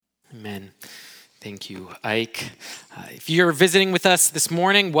Amen. Thank you, Ike. If you're visiting with us this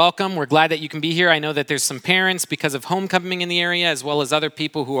morning, welcome. We're glad that you can be here. I know that there's some parents because of homecoming in the area, as well as other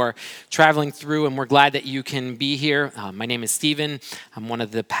people who are traveling through, and we're glad that you can be here. My name is Stephen. I'm one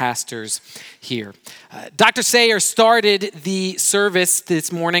of the pastors here. Dr. Sayer started the service this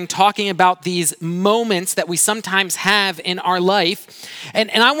morning talking about these moments that we sometimes have in our life.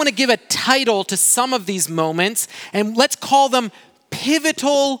 And I want to give a title to some of these moments, and let's call them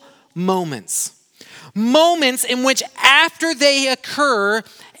pivotal moments. Moments in which after they occur,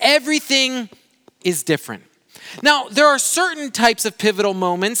 everything is different. Now, there are certain types of pivotal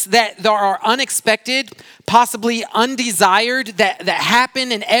moments that are unexpected, possibly undesired, that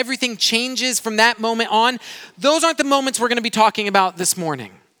happen and everything changes from that moment on. Those aren't the moments we're going to be talking about this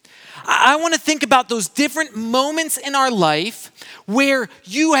morning. I want to think about those different moments in our life where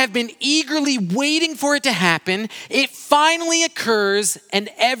you have been eagerly waiting for it to happen. It finally occurs and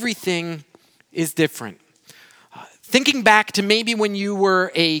everything is different. Thinking back to maybe when you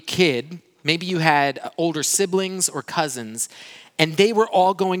were a kid, maybe you had older siblings or cousins, and they were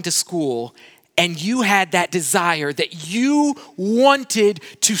all going to school, and you had that desire that you wanted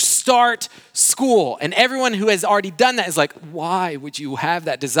to start school. And everyone who has already done that is like, why would you have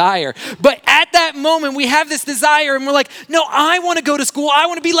that desire? But at that moment, we have this desire, and we're like, no, I want to go to school. I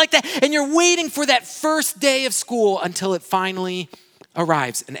want to be like that. And you're waiting for that first day of school until it finally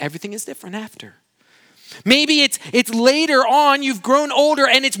arrives, and everything is different after. Maybe it's later on, you've grown older,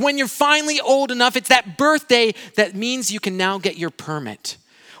 and it's when you're finally old enough, it's that birthday that means you can now get your permit.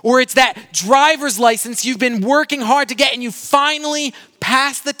 Or it's that driver's license you've been working hard to get, and you finally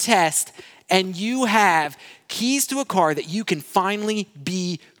pass the test, and you have keys to a car that you can finally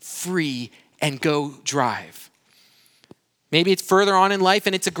be free and go drive. Maybe it's further on in life,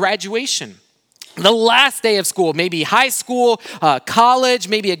 and it's a graduation. The last day of school, maybe high school, college,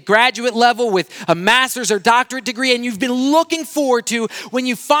 maybe a graduate level with a master's or doctorate degree, and you've been looking forward to when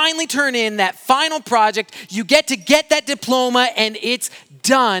you finally turn in that final project, you get to get that diploma, and it's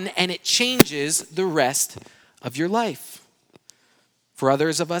done, and it changes the rest of your life. For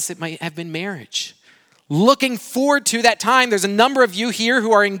others of us, it might have been marriage. Looking forward to that time. There's a number of you here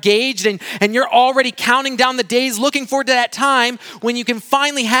who are engaged and you're already counting down the days, looking forward to that time when you can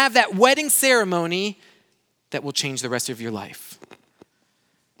finally have that wedding ceremony that will change the rest of your life.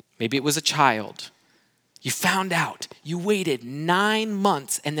 Maybe it was a child. You found out. You waited 9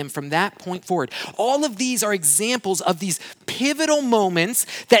 months, and then from that point forward, all of these are examples of these pivotal moments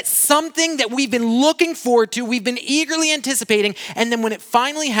that something that we've been looking forward to, we've been eagerly anticipating, and then when it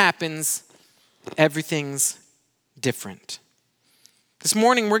finally happens, everything's different. This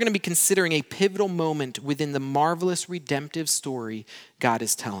morning, we're going to be considering a pivotal moment within the marvelous redemptive story God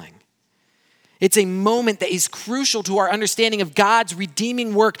is telling. It's a moment that is crucial to our understanding of God's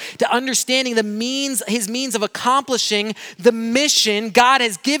redeeming work, to understanding his means of accomplishing the mission God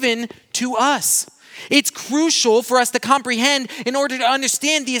has given to us. It's crucial for us to comprehend in order to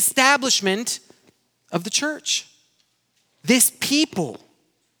understand the establishment of the church. This people.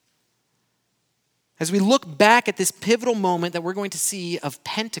 As we look back at this pivotal moment that we're going to see of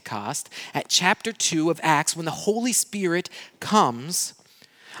Pentecost at chapter 2 of Acts, when the Holy Spirit comes,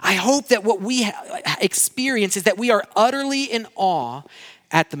 I hope that what we experience is that we are utterly in awe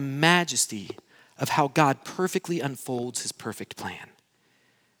at the majesty of how God perfectly unfolds his perfect plan.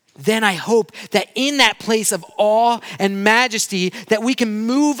 Then I hope that in that place of awe and majesty that we can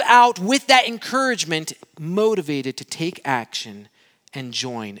move out with that encouragement, motivated to take action and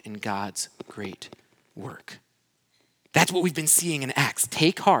join in God's great work. That's what we've been seeing in Acts.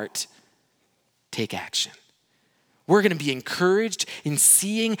 Take heart, take action. We're going to be encouraged in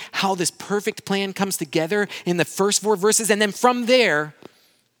seeing how this perfect plan comes together in the first 4 verses. And then from there,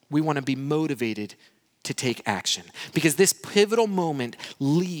 we want to be motivated to take action. Because this pivotal moment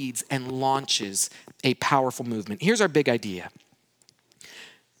leads and launches a powerful movement. Here's our big idea.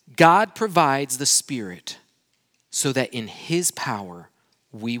 God provides the Spirit so that in his power,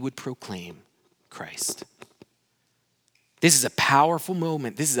 we would proclaim Christ. This is a powerful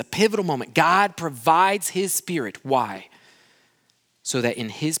moment. This is a pivotal moment. God provides his Spirit. Why? So that in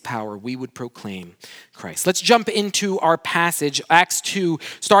his power we would proclaim Christ. Let's jump into our passage, Acts 2,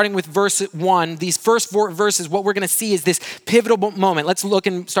 starting with verse 1. These first 4 verses, what we're going to see is this pivotal moment. Let's look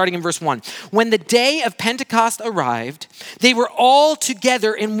starting in verse 1. When the day of Pentecost arrived, they were all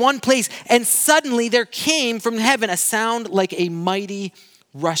together in one place, and suddenly there came from heaven a sound like a mighty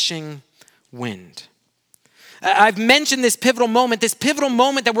rushing wind. I've mentioned this pivotal moment. This pivotal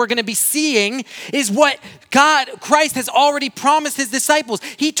moment that we're going to be seeing is what Christ has already promised his disciples.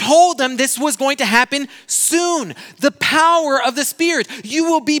 He told them this was going to happen soon. The power of the Spirit. You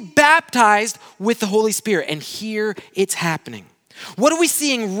will be baptized with the Holy Spirit. And here it's happening. What are we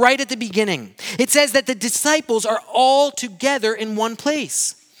seeing right at the beginning? It says that the disciples are all together in one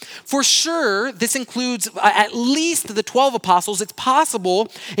place. For sure, this includes at least the 12 apostles. It's possible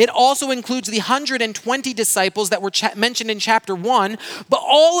it also includes the 120 disciples that were mentioned in chapter 1. But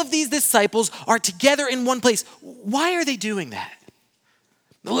all of these disciples are together in one place. Why are they doing that?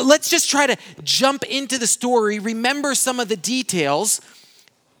 Let's just try to jump into the story, remember some of the details.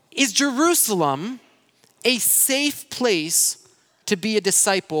 Is Jerusalem a safe place to be a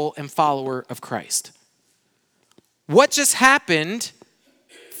disciple and follower of Christ? What just happened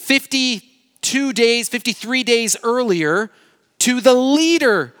 52 days, 53 days earlier to the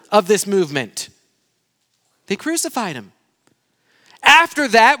leader of this movement? They crucified him. After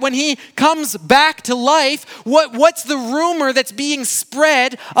that, when he comes back to life, what's the rumor that's being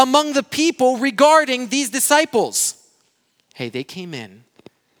spread among the people regarding these disciples? Hey, they came in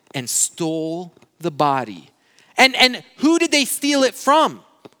and stole the body. And who did they steal it from?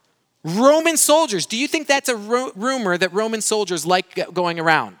 Roman soldiers. Do you think that's a rumor that Roman soldiers like going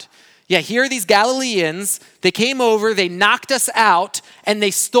around? Yeah, here are these Galileans. They came over, they knocked us out, and they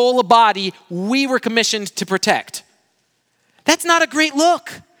stole a body we were commissioned to protect. That's not a great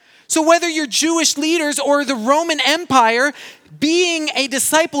look. So whether you're Jewish leaders or the Roman Empire, being a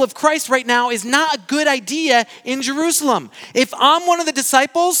disciple of Christ right now is not a good idea in Jerusalem. If I'm one of the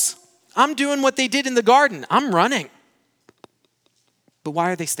disciples, I'm doing what they did in the garden. I'm running. But why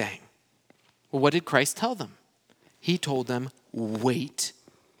are they staying? Well, what did Christ tell them? He told them, wait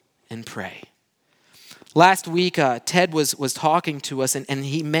and pray. Last week, Ted was talking to us, and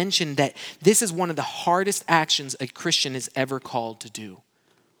he mentioned that this is one of the hardest actions a Christian is ever called to do.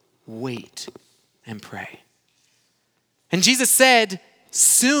 Wait and pray. And Jesus said,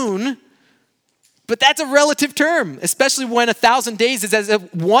 soon, but that's a relative term, especially when 1,000 days is as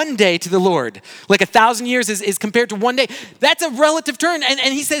one day to the Lord. Like 1,000 years is compared to one day. That's a relative term. And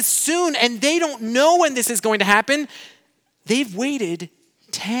he says soon, and they don't know when this is going to happen. They've waited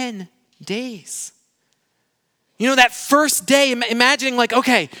 10 days. You know, that first day, imagining like,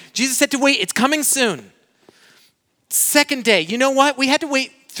 okay, Jesus said to wait, it's coming soon. Second day, you know what? We had to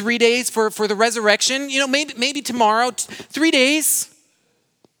wait 3 days for the resurrection. You know, maybe tomorrow, 3 days.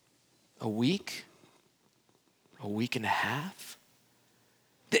 A week and a half.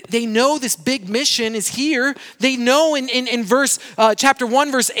 They know this big mission is here. They know in chapter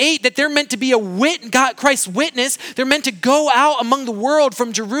 1, verse 8, that they're meant to be Christ's witness. They're meant to go out among the world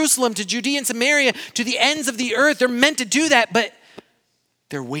from Jerusalem to Judea and Samaria to the ends of the earth. They're meant to do that, but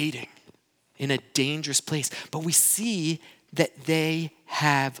they're waiting in a dangerous place. But we see that they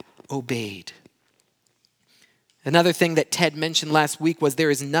have obeyed. Another thing that Ted mentioned last week was there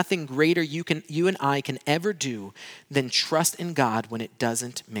is nothing greater you and I can ever do than trust in God when it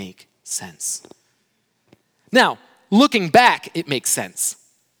doesn't make sense. Now, looking back, it makes sense.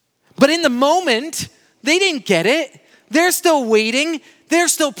 But in the moment, they didn't get it. They're still waiting. They're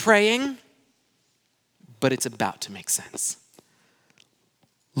still praying. But it's about to make sense.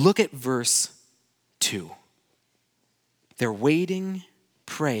 Look at verse 2. They're waiting,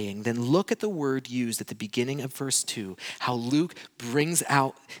 praying. Then look at the word used at the beginning of verse 2, how Luke brings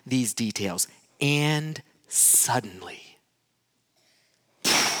out these details. And suddenly.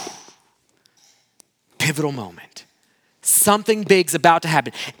 Pivotal moment. Something big's about to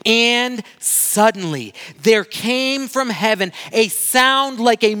happen. And suddenly there came from heaven a sound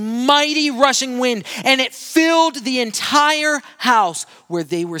like a mighty rushing wind, and it filled the entire house where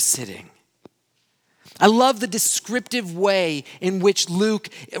they were sitting. I love the descriptive way in which Luke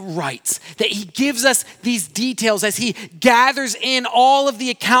writes, that he gives us these details as he gathers in all of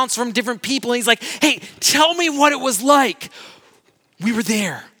the accounts from different people. And he's like, hey, tell me what it was like. We were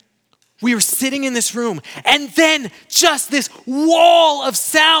there. We were sitting in this room. And then just this wall of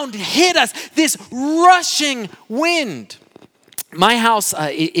sound hit us, this rushing wind. My house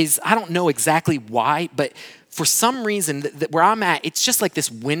is, I don't know exactly why, but for some reason where I'm at, it's just like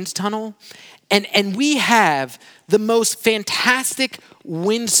this wind tunnel. And we have the most fantastic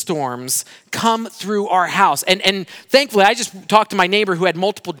windstorms come through our house. And thankfully, I just talked to my neighbor who had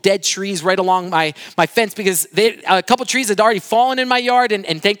multiple dead trees right along my fence because a couple trees had already fallen in my yard,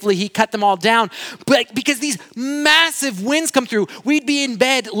 and thankfully he cut them all down. But because these massive winds come through, we'd be in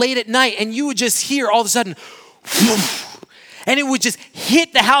bed late at night and you would just hear all of a sudden, and it would just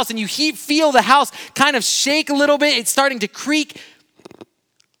hit the house and you feel the house kind of shake a little bit. It's starting to creak.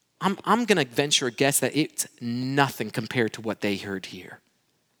 I'm going to venture a guess that it's nothing compared to what they heard here.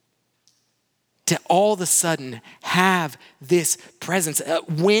 To all of a sudden have this presence.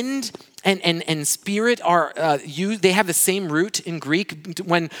 Wind and spirit are used. They have the same root in Greek.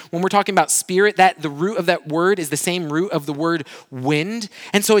 When we're talking about spirit, that the root of that word is the same root of the word wind.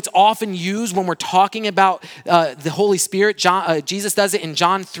 And so it's often used when we're talking about the Holy Spirit. Jesus does it in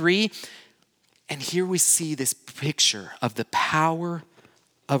John 3. And here we see this picture of the power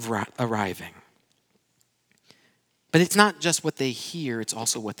of arriving. But it's not just what they hear, it's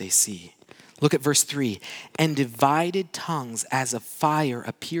also what they see. Look at verse 3. And divided tongues as of fire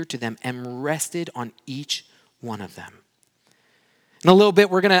appeared to them and rested on each one of them. In a little bit,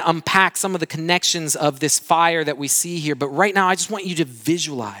 we're going to unpack some of the connections of this fire that we see here. But right now, I just want you to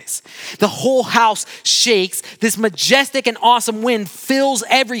visualize. The whole house shakes. This majestic and awesome wind fills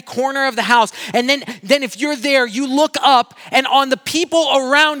every corner of the house. And then if you're there, you look up, and on the people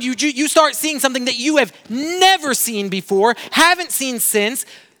around you, you start seeing something that you have never seen before, haven't seen since.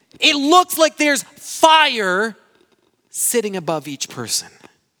 It looks like there's fire sitting above each person.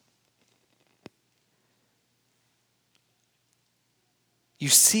 You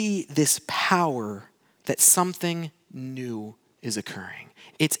see this power that something new is occurring.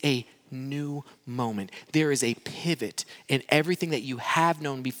 It's a new moment. There is a pivot in everything that you have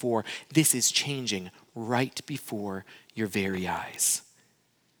known before. This is changing right before your very eyes.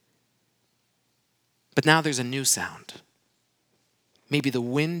 But now there's a new sound. Maybe the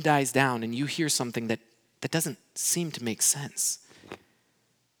wind dies down and you hear something that doesn't seem to make sense.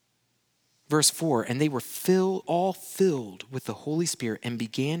 Verse 4, and they were all filled with the Holy Spirit and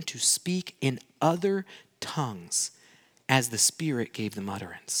began to speak in other tongues as the Spirit gave them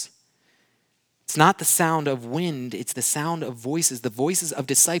utterance. It's not the sound of wind, it's the sound of voices, the voices of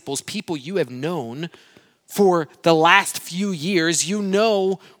disciples, people you have known for the last few years. You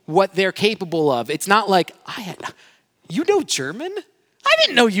know what they're capable of. It's not like, you know German? I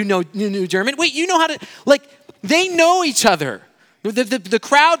didn't know you knew German. Wait, you know how to, they know each other. The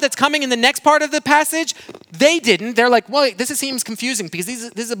crowd that's coming in the next part of the passage, they didn't. They're like, well, this seems confusing because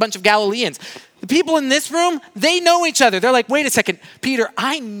this is a bunch of Galileans. The people in this room, they know each other. They're like, wait a second, Peter,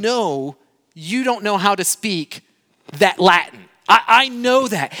 I know you don't know how to speak that Latin. I know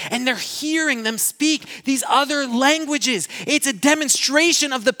that. And they're hearing them speak these other languages. It's a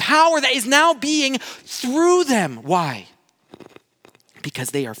demonstration of the power that is now being through them. Why? Because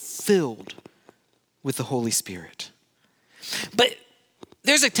they are filled with the Holy Spirit. But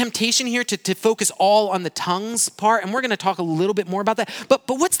there's a temptation here to focus all on the tongues part, and we're going to talk a little bit more about that. But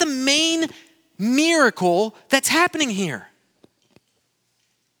what's the main miracle that's happening here?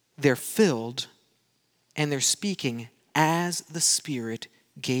 They're filled and they're speaking as the Spirit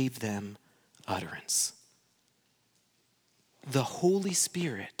gave them utterance. The Holy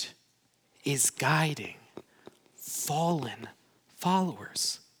Spirit is guiding fallen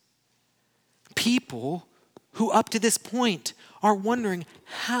followers. People who up to this point are wondering,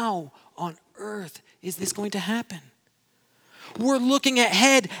 how on earth is this going to happen? We're looking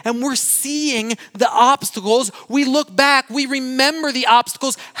ahead and we're seeing the obstacles. We look back, we remember the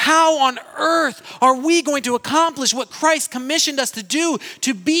obstacles. How on earth are we going to accomplish what Christ commissioned us to do,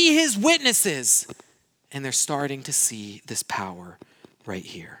 to be his witnesses? And they're starting to see this power right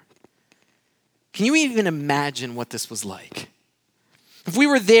here. Can you even imagine what this was like? If we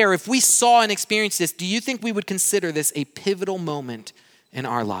were there, if we saw and experienced this, do you think we would consider this a pivotal moment in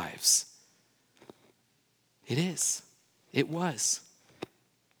our lives? It is. It was.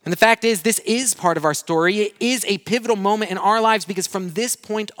 And the fact is, this is part of our story. It is a pivotal moment in our lives because from this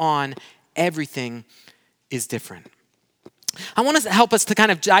point on, everything is different. I want to help us to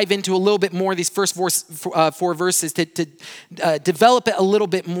kind of dive into a little bit more these first four verses to develop it a little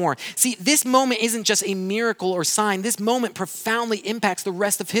bit more. See, this moment isn't just a miracle or sign. This moment profoundly impacts the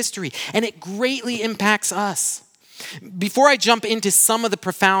rest of history, and it greatly impacts us. Before I jump into some of the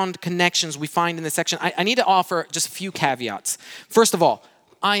profound connections we find in this section, I need to offer just a few caveats. First of all,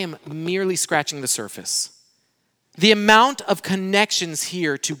 I am merely scratching the surface. The amount of connections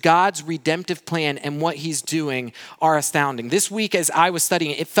here to God's redemptive plan and what he's doing are astounding. This week as I was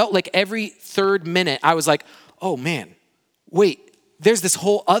studying, it felt like every third minute I was like, oh man, wait, there's this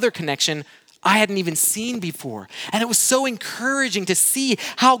whole other connection I hadn't even seen before. And it was so encouraging to see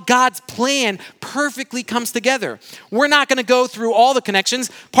how God's plan perfectly comes together. We're not going to go through all the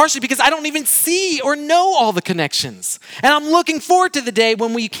connections, partially because I don't even see or know all the connections. And I'm looking forward to the day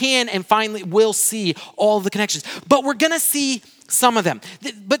when we can and finally will see all the connections. But we're going to see some of them.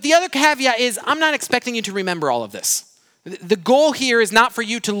 But the other caveat is I'm not expecting you to remember all of this. The goal here is not for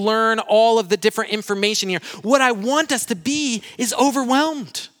you to learn all of the different information here. What I want us to be is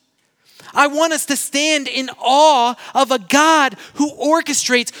overwhelmed. I want us to stand in awe of a God who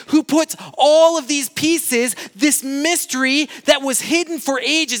orchestrates, who puts all of these pieces, this mystery that was hidden for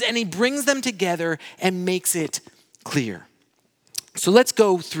ages, and he brings them together and makes it clear. So let's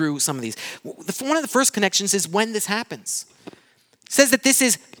go through some of these. One of the first connections is when this happens. It says that this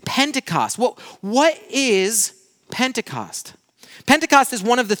is Pentecost. Well, what is Pentecost? Pentecost is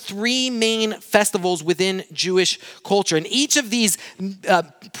one of the three main festivals within Jewish culture. And each of these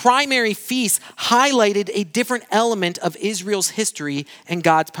primary feasts highlighted a different element of Israel's history and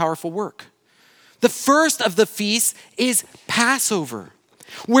God's powerful work. The first of the feasts is Passover,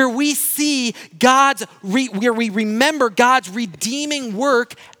 where we see where we remember God's redeeming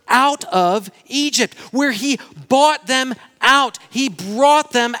work out of Egypt, where he bought them out. He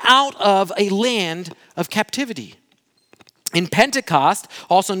brought them out of a land of captivity. In Pentecost,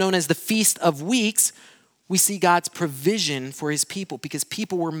 also known as the Feast of Weeks, we see God's provision for his people because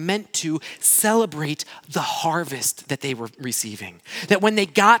people were meant to celebrate the harvest that they were receiving. That when they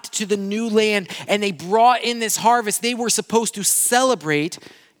got to the new land and they brought in this harvest, they were supposed to celebrate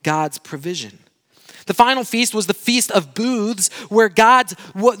God's provision. The final feast was the Feast of Booths, where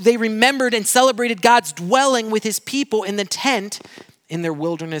they remembered and celebrated God's dwelling with his people in the tent in their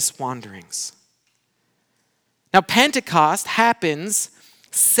wilderness wanderings. Now, Pentecost happens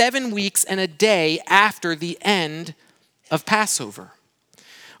 7 weeks and a day after the end of Passover.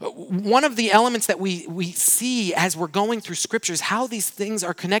 One of the elements that we see as we're going through scriptures, how these things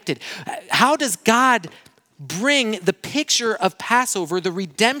are connected. How does God bring the picture of Passover, the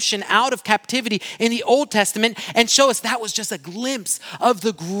redemption out of captivity in the Old Testament, and show us that was just a glimpse of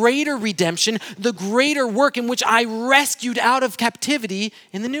the greater redemption, the greater work in which I rescued out of captivity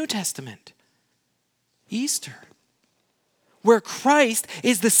in the New Testament? Easter, where Christ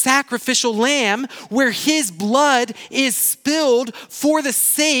is the sacrificial lamb, where his blood is spilled for the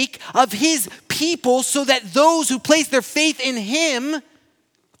sake of his people so that those who place their faith in him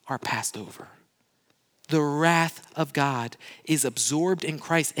are passed over. The wrath of God is absorbed in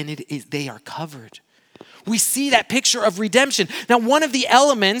Christ, and they are covered. We see that picture of redemption. Now, one of the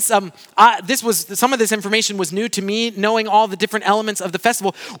elements, some of this information was new to me, knowing all the different elements of the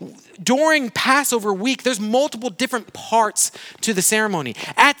festival. During Passover week, there's multiple different parts to the ceremony.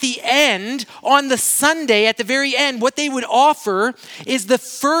 At the end, on the Sunday, at the very end, what they would offer is the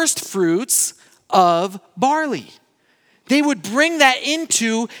first fruits of barley. They would bring that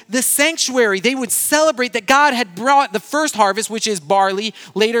into the sanctuary. They would celebrate that God had brought the first harvest, which is barley,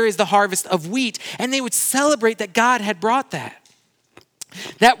 later is the harvest of wheat, and they would celebrate that God had brought that.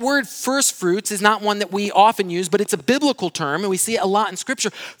 That word first fruits is not one that we often use, but it's a biblical term, and we see it a lot in Scripture.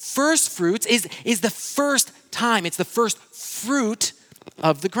 First fruits is the first time. It's the first fruit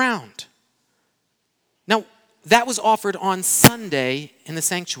of the ground. Now, that was offered on Sunday in the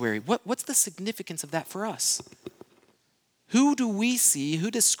sanctuary. What's the significance of that for us? Who do we see,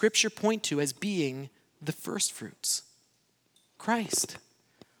 who does Scripture point to as being the first fruits? Christ.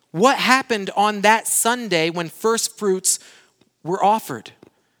 What happened on that Sunday when first fruits were offered?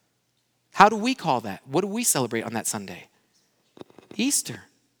 How do we call that? What do we celebrate on that Sunday? Easter.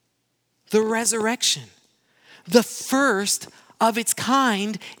 The resurrection. The first of its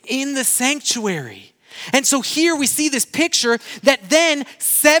kind in the sanctuary. And so here we see this picture that then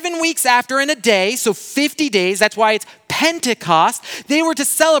 7 weeks after in a day, so 50 days, that's why it's Pentecost, they were to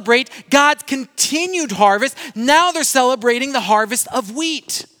celebrate God's continued harvest. Now they're celebrating the harvest of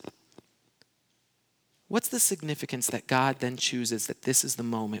wheat. What's the significance that God then chooses that this is the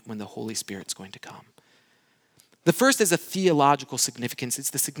moment when the Holy Spirit's going to come? The first is a theological significance.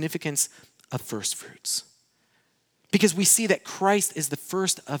 It's the significance of first fruits. Because we see that Christ is the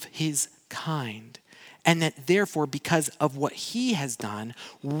first of his kind. And that therefore, because of what he has done,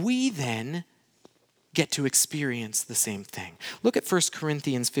 we then get to experience the same thing. Look at 1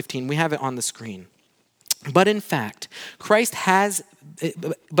 Corinthians 15. We have it on the screen. But in fact, Christ has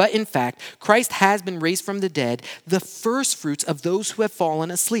been raised from the dead, the first fruits of those who have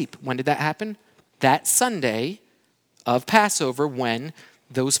fallen asleep. When did that happen? That Sunday of Passover, when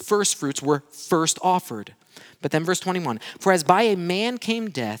those first fruits were first offered. But then verse 21, for as by a man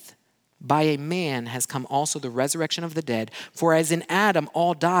came death, by a man has come also the resurrection of the dead. For as in Adam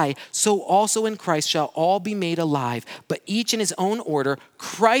all die, so also in Christ shall all be made alive, but each in his own order.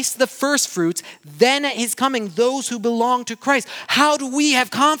 Christ the firstfruits, then at his coming those who belong to Christ. How do we have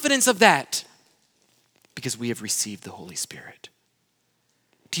confidence of that? Because we have received the Holy Spirit.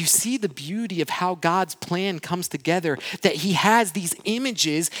 Do you see the beauty of how God's plan comes together? That he has these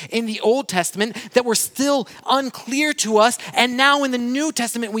images in the Old Testament that were still unclear to us. And now in the New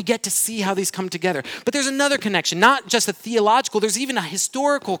Testament, we get to see how these come together. But there's another connection, not just a theological, there's even a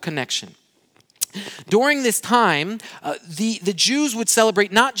historical connection. During this time, the Jews would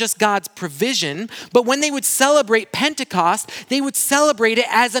celebrate not just God's provision, but when they would celebrate Pentecost, they would celebrate it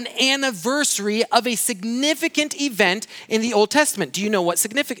as an anniversary of a significant event in the Old Testament. Do you know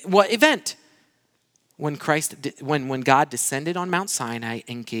what event? When God descended on Mount Sinai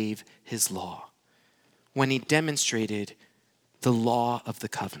and gave his law. When he demonstrated the law of the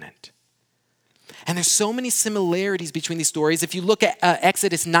covenant. And there's so many similarities between these stories. If you look at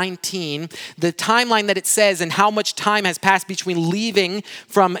Exodus 19, the timeline that it says and how much time has passed between leaving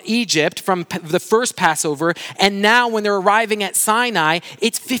from Egypt, from the first Passover, and now when they're arriving at Sinai,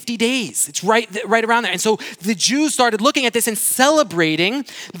 it's 50 days. It's right around there. And so the Jews started looking at this and celebrating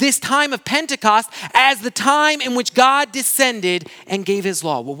this time of Pentecost as the time in which God descended and gave his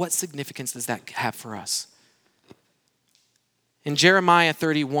law. Well, what significance does that have for us? In Jeremiah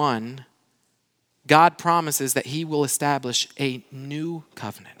 31, God promises that he will establish a new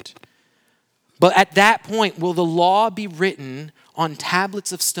covenant. But at that point, will the law be written on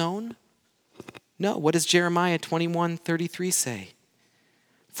tablets of stone? No. What does Jeremiah 21:33 say?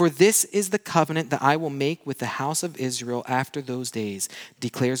 For this is the covenant that I will make with the house of Israel after those days,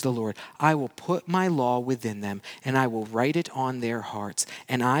 declares the Lord. I will put my law within them, and I will write it on their hearts,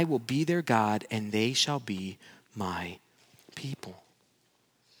 and I will be their God, and they shall be my people.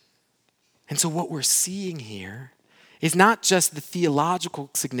 And so what we're seeing here is not just the theological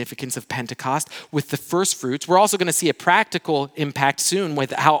significance of Pentecost with the first fruits. We're also going to see a practical impact soon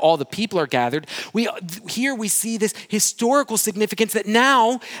with how all the people are gathered. Here we see this historical significance that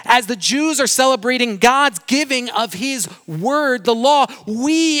now, as the Jews are celebrating God's giving of his word, the law,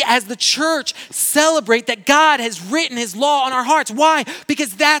 we as the church celebrate that God has written his law on our hearts. Why?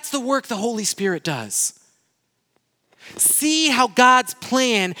 Because that's the work the Holy Spirit does. See how God's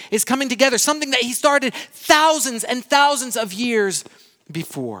plan is coming together, something that he started thousands and thousands of years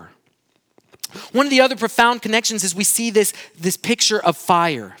before. One of the other profound connections is we see this picture of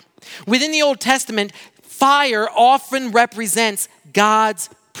fire. Within the Old Testament, fire often represents God's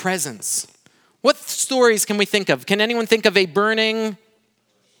presence. What stories can we think of? Can anyone think of a burning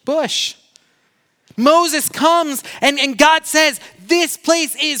bush? Moses comes and God says, this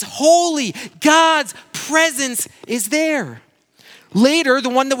place is holy. God's presence is there. Later, the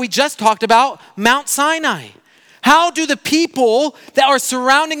one that we just talked about, Mount Sinai. How do the people that are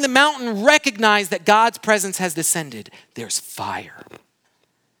surrounding the mountain recognize that God's presence has descended? There's fire.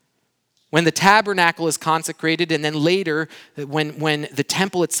 When the tabernacle is consecrated, and then later when the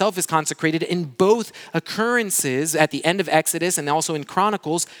temple itself is consecrated, in both occurrences at the end of Exodus and also in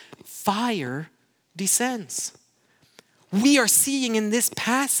Chronicles, fire descends. We are seeing in this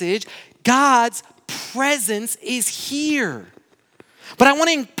passage, God's presence is here. But I want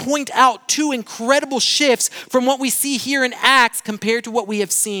to point out two incredible shifts from what we see here in Acts compared to what we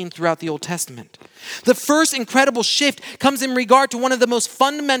have seen throughout the Old Testament. The first incredible shift comes in regard to one of the most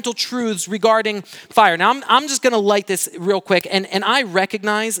fundamental truths regarding fire. Now, I'm just going to light this real quick, and I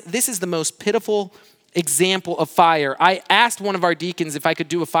recognize this is the most pitiful example of fire. I asked one of our deacons if I could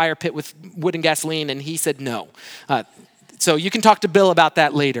do a fire pit with wood and gasoline, and he said no. So you can talk to Bill about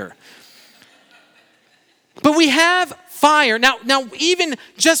that later. But we have fire. Now, even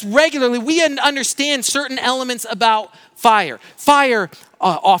just regularly, we understand certain elements about fire. Fire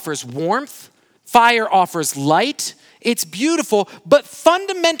offers warmth. Fire offers light. It's beautiful, but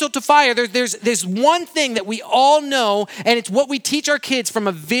fundamental to fire, there's one thing that we all know, and it's what we teach our kids from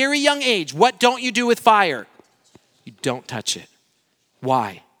a very young age. What don't you do with fire? You don't touch it.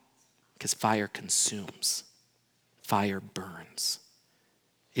 Why? Because fire consumes. Fire burns.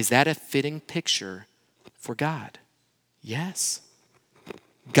 Is that a fitting picture for God? Yes.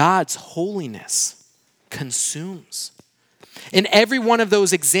 God's holiness consumes. In every one of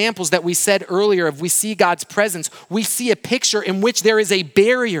those examples that we said earlier of we see God's presence, we see a picture in which there is a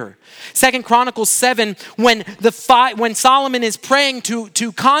barrier. 2 Chronicles 7, when Solomon is praying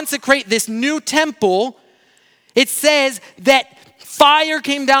to consecrate this new temple, it says that fire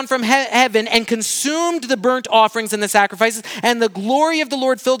came down from heaven and consumed the burnt offerings and the sacrifices, and the glory of the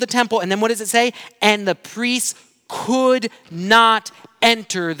Lord filled the temple. And then what does it say? And the priests could not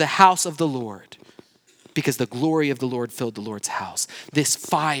enter the house of the Lord, because the glory of the Lord filled the Lord's house. This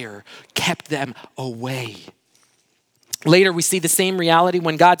fire kept them away. Later, we see the same reality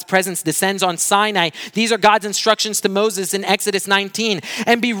when God's presence descends on Sinai. These are God's instructions to Moses in Exodus 19.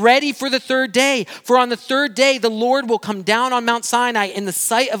 And be ready for the third day. For on the third day, the Lord will come down on Mount Sinai in the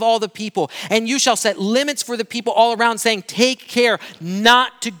sight of all the people. And you shall set limits for the people all around, saying, take care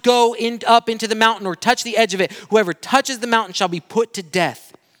not to go up into the mountain or touch the edge of it. Whoever touches the mountain shall be put to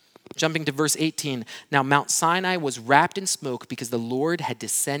death. jumping to verse 18. Now Mount Sinai was wrapped in smoke because the Lord had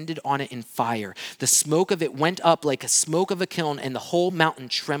descended on it in fire. The smoke of it went up like a smoke of a kiln, and the whole mountain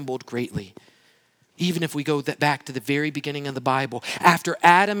trembled greatly. Even if we go back to the very beginning of the Bible, after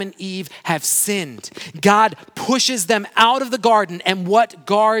Adam and Eve have sinned, God pushes them out of the garden, and what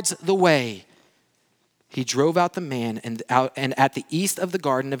guards the way? He drove out the man, and at the east of the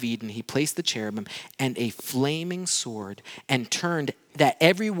Garden of Eden, he placed the cherubim and a flaming sword, and turned that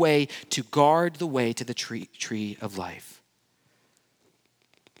every way to guard the way to the tree of life.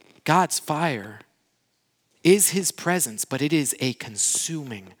 God's fire is his presence, but it is a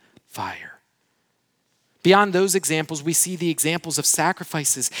consuming fire. Beyond those examples, we see the examples of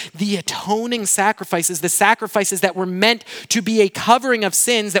sacrifices, the atoning sacrifices, the sacrifices that were meant to be a covering of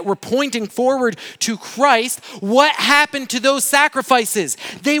sins, that were pointing forward to Christ. What happened to those sacrifices?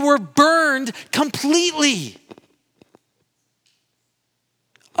 They were burned completely,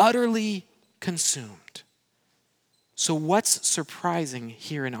 utterly consumed. So what's surprising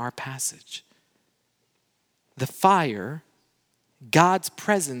here in our passage? The fire, God's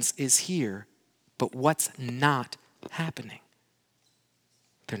presence is here. But what's not happening?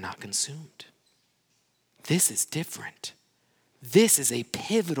 They're not consumed. This is different. This is a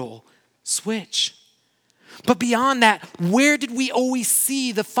pivotal switch. But beyond that, where did we always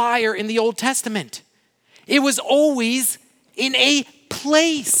see the fire in the Old Testament? It was always in a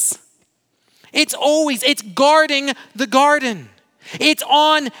place. It's guarding the garden. It's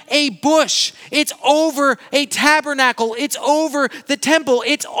on a bush. It's over a tabernacle. It's over the temple.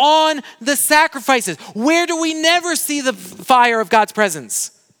 It's on the sacrifices. Where do we never see the fire of God's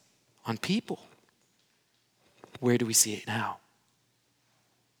presence? On people. Where do we see it now?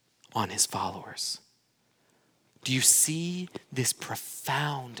 On his followers. Do you see this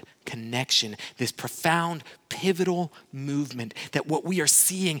profound connection, this profound pivotal movement, that what we are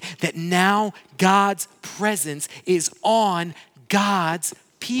seeing, that now God's presence is on God's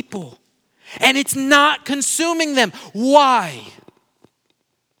people. And it's not consuming them. Why?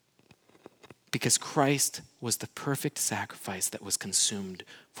 Because Christ was the perfect sacrifice that was consumed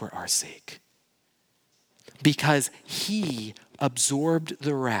for our sake. Because he absorbed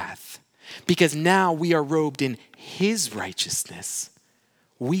the wrath. Because now we are robed in his righteousness.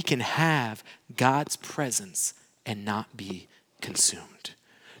 We can have God's presence and not be consumed.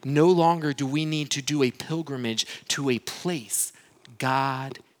 No longer do we need to do a pilgrimage to a place.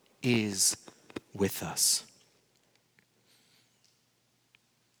 God is with us.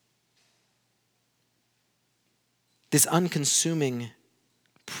 This unconsuming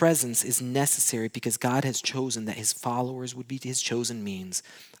presence is necessary because God has chosen that his followers would be his chosen means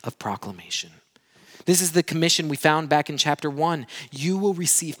of proclamation. This is the commission we found back in chapter 1. You will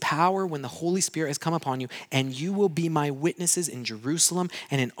receive power when the Holy Spirit has come upon you, and you will be my witnesses in Jerusalem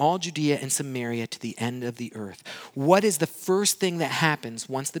and in all Judea and Samaria to the end of the earth. What is the first thing that happens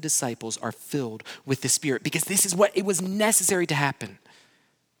once the disciples are filled with the Spirit? Because this is what it was necessary to happen.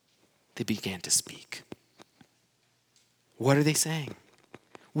 They began to speak. What are they saying?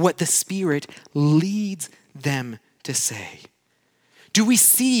 What the Spirit leads them to say. Do we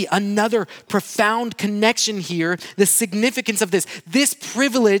see another profound connection here? The significance of this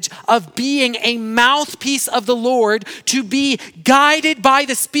privilege of being a mouthpiece of the Lord, to be guided by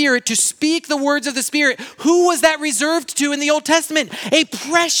the Spirit, to speak the words of the Spirit. Who was that reserved to in the Old Testament? A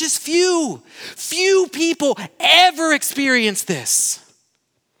precious few. Few people ever experienced this.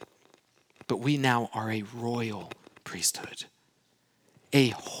 But we now are a royal priesthood, a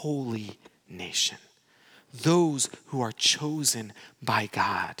holy nation. Those who are chosen by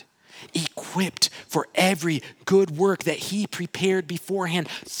God, equipped for every good work that he prepared beforehand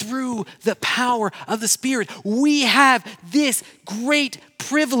through the power of the Spirit. We have this great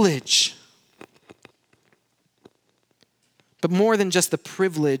privilege. But more than just the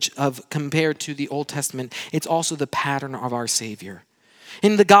privilege of compared to the Old Testament, it's also the pattern of our Savior.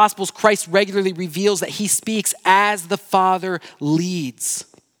 In the Gospels, Christ regularly reveals that he speaks as the Father leads.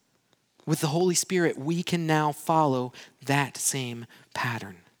 With the Holy Spirit, we can now follow that same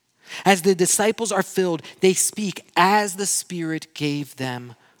pattern. As the disciples are filled, they speak as the Spirit gave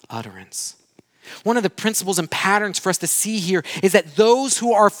them utterance. One of the principles and patterns for us to see here is that those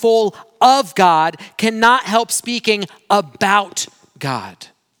who are full of God cannot help speaking about God.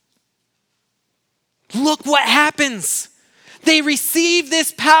 Look what happens. They receive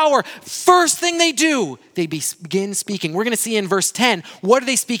this power. First thing they do, they begin speaking. We're going to see in verse 10, what are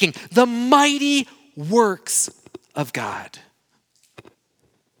they speaking? The mighty works of God.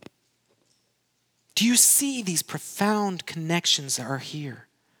 Do you see these profound connections that are here?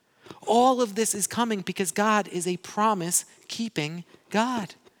 All of this is coming because God is a promise-keeping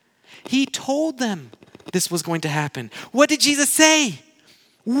God. He told them this was going to happen. What did Jesus say?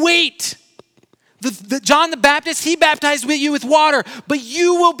 Wait. John the Baptist, he baptized you with water, but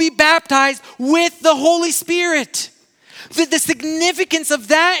you will be baptized with the Holy Spirit. The significance of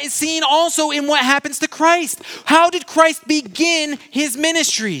that is seen also in what happens to Christ. How did Christ begin his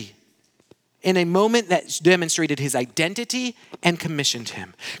ministry? In a moment that demonstrated his identity and commissioned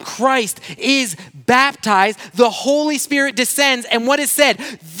him. Christ is baptized, the Holy Spirit descends, and what is said?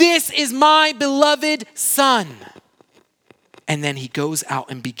 This is my beloved Son. And then he goes out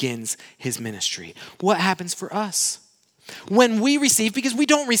and begins his ministry. What happens for us? When we receive, because we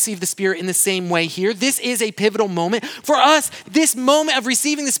don't receive the Spirit in the same way here, this is a pivotal moment. For us, this moment of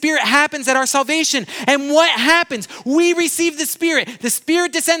receiving the Spirit happens at our salvation. And what happens? We receive the Spirit. The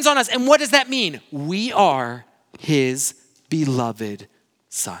Spirit descends on us. And what does that mean? We are his beloved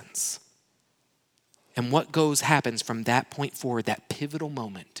sons. And what happens from that point forward, that pivotal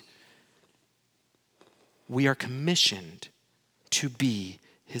moment? We are commissioned to be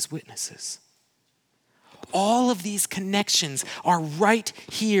his witnesses. All of these connections are right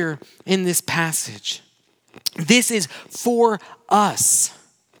here in this passage. This is for us.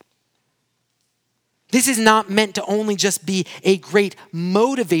 This is not meant to only just be a great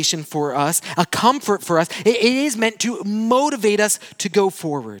motivation for us, a comfort for us. It is meant to motivate us to go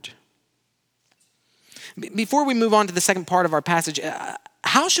forward. Before we move on to the second part of our passage,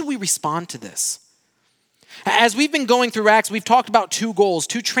 how should we respond to this? As we've been going through Acts, we've talked about two goals,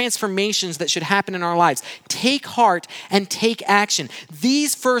 two transformations that should happen in our lives. Take heart and take action.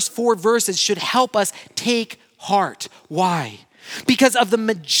 These first 4 verses should help us take heart. Why? Because of the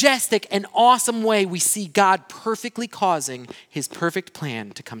majestic and awesome way we see God perfectly causing his perfect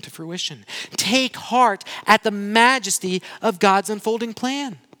plan to come to fruition. Take heart at the majesty of God's unfolding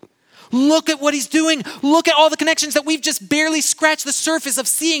plan. Look at what he's doing. Look at all the connections that we've just barely scratched the surface of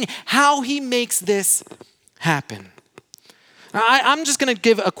seeing how he makes this happen. I'm just going to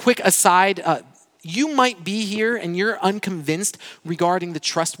give a quick aside. You might be here and you're unconvinced regarding the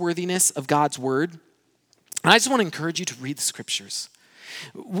trustworthiness of God's word. And I just want to encourage you to read the scriptures.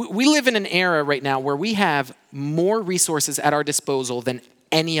 We live in an era right now where we have more resources at our disposal than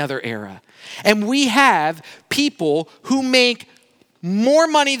any other era. And we have people who make more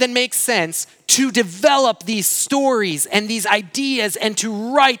money than makes sense to develop these stories and these ideas and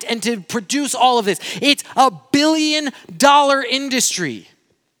to write and to produce all of this. It's a $1 billion industry.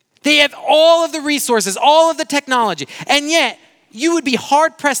 They have all of the resources, all of the technology, and yet you would be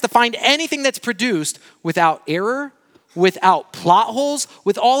hard-pressed to find anything that's produced without error, without plot holes,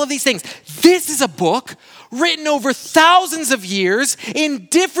 with all of these things. This is a book written over thousands of years in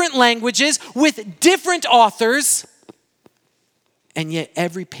different languages with different authors. And yet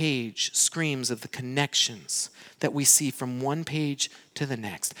every page screams of the connections that we see from one page to the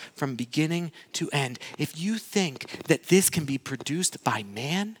next, from beginning to end. If you think that this can be produced by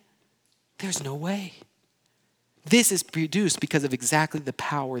man, there's no way. This is produced because of exactly the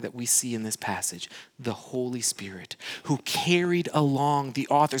power that we see in this passage, the Holy Spirit, who carried along the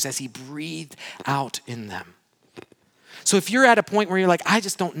authors as he breathed out in them. So if you're at a point where you're like, I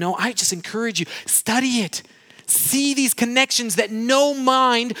just don't know, I just encourage you, study it. See these connections that no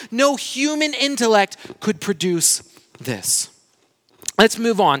mind, no human intellect could produce this. Let's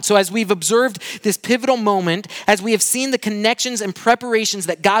move on. So as we've observed this pivotal moment, as we have seen the connections and preparations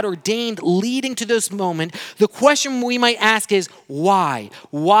that God ordained leading to this moment, the question we might ask is, why?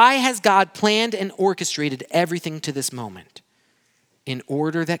 Why has God planned and orchestrated everything to this moment? In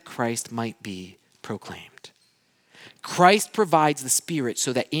order that Christ might be proclaimed. Christ provides the Spirit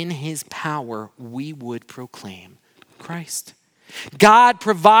so that in his power we would proclaim Christ. God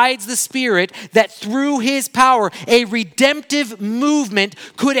provides the Spirit that through his power, a redemptive movement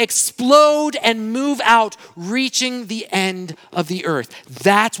could explode and move out, reaching the end of the earth.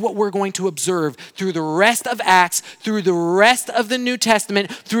 That's what we're going to observe through the rest of Acts, through the rest of the New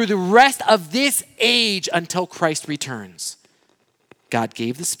Testament, through the rest of this age until Christ returns. God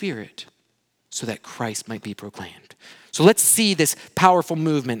gave the Spirit so that Christ might be proclaimed. So let's see this powerful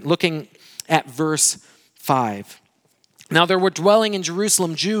movement, looking at verse 5. Now there were dwelling in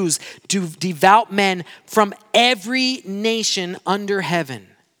Jerusalem Jews, devout men from every nation under heaven.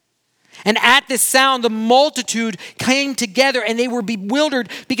 And at this sound, the multitude came together and they were bewildered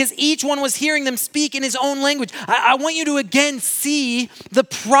because each one was hearing them speak in his own language. I want you to again see the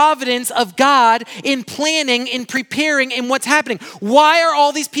providence of God in planning, in preparing, in what's happening. Why are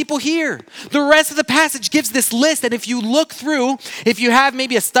all these people here? The rest of the passage gives this list. And if you look through, if you have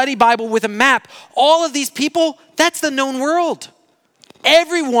maybe a study Bible with a map, all of these people, that's the known world.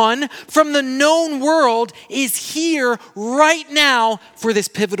 Everyone from the known world is here right now for this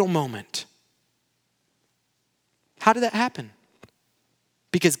pivotal moment. How did that happen?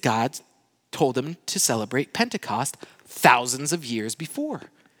 Because God told them to celebrate Pentecost thousands of years before.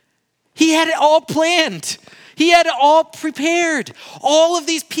 He had it all planned. He had it all prepared. All of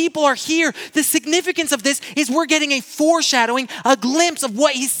these people are here. The significance of this is we're getting a foreshadowing, a glimpse of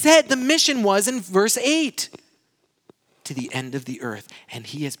what he said the mission was in verse 8. To the end of the earth. And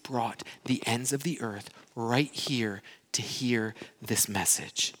he has brought the ends of the earth right here to hear this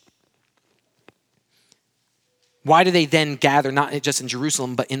message. Why do they then gather, not just in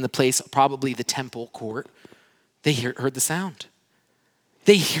Jerusalem, but in the place, probably the temple court? They heard the sound.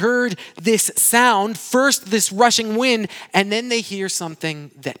 They heard this sound, first this rushing wind, and then they hear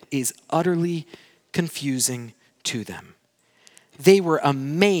something that is utterly confusing to them. They were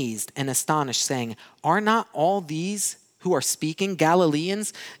amazed and astonished, saying, "Are not all these who are speaking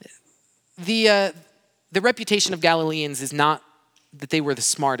Galileans?" The reputation of Galileans is not that they were the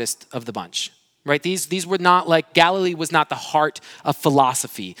smartest of the bunch. Right? These were not like, Galilee was not the heart of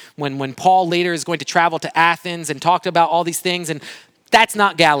philosophy. When Paul later is going to travel to Athens and talk about all these things, and that's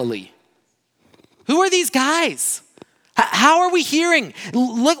not Galilee. Who are these guys? How are we hearing?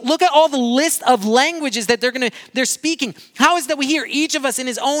 Look at all the list of languages that they're speaking. How is that we hear each of us in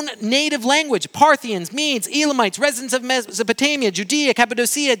his own native language? Parthians, Medes, Elamites, residents of Mesopotamia, Judea,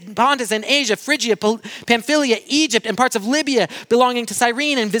 Cappadocia, Pontus and Asia, Phrygia, Pamphylia, Egypt, and parts of Libya belonging to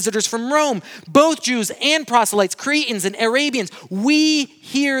Cyrene, and visitors from Rome, both Jews and proselytes, Cretans and Arabians. We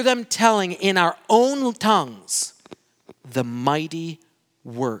hear them telling in our own tongues the mighty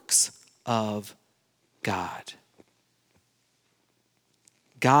works of God.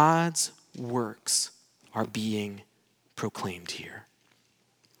 God's works are being proclaimed here.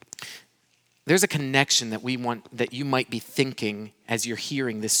 There's a connection that we want, that you might be thinking as you're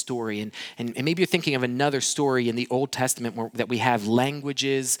hearing this story. And maybe you're thinking of another story in the Old Testament that we have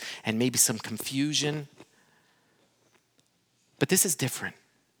languages and maybe some confusion. But this is different.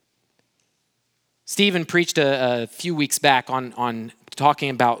 Stephen preached a few weeks back on talking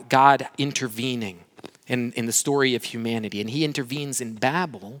about God intervening in the story of humanity. And he intervenes in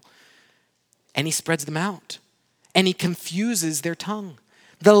Babel, and he spreads them out. And he confuses their tongue.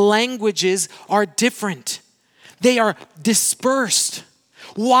 The languages are different. They are dispersed.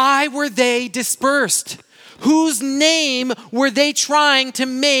 Why were they dispersed? Whose name were they trying to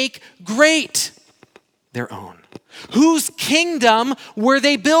make great? Their own. Whose kingdom were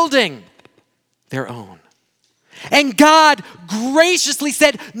they building? Their own. And God graciously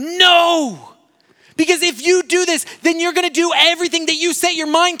said, no! Because if you do this, then you're going to do everything that you set your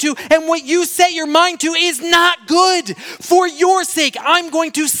mind to. And what you set your mind to is not good. For your sake, I'm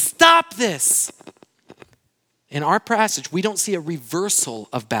going to stop this. In our passage, we don't see a reversal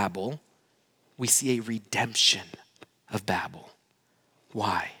of Babel. We see a redemption of Babel.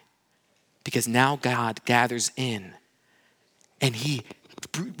 Why? Because now God gathers in and he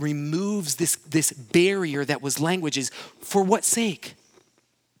removes this barrier that was languages. For what sake?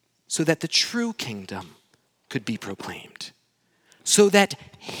 So that the true kingdom could be proclaimed. So that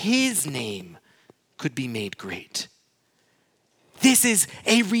his name could be made great. This is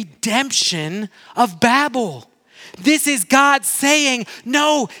a redemption of Babel. This is God saying,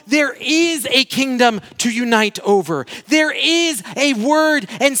 no, there is a kingdom to unite over. There is a word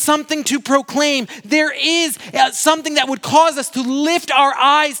and something to proclaim. There is something that would cause us to lift our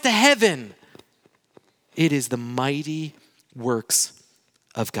eyes to heaven. It is the mighty works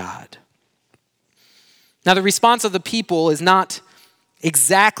of God. Now, the response of the people is not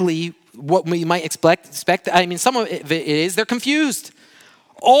exactly what we might expect. I mean, some of it is, they're confused.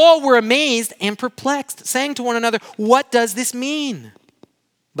 All were amazed and perplexed, saying to one another, what does this mean?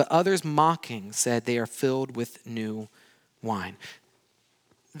 But others, mocking, said they are filled with new wine.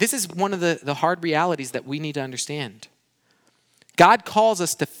 This is one of the hard realities that we need to understand. God calls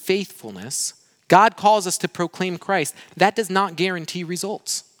us to faithfulness. God calls us to proclaim Christ. That does not guarantee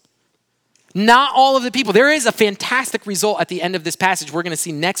results. Not all of the people. There is a fantastic result at the end of this passage we're going to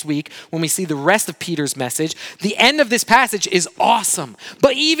see next week when we see the rest of Peter's message. The end of this passage is awesome.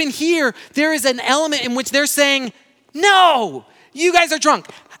 But even here, there is an element in which they're saying, no, you guys are drunk.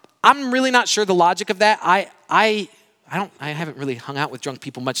 I'm really not sure the logic of that. I haven't really hung out with drunk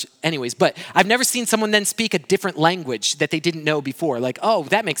people much anyways, but I've never seen someone then speak a different language that they didn't know before. Like, oh,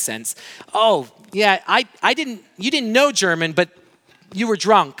 that makes sense. Oh, yeah, you didn't know German, but you were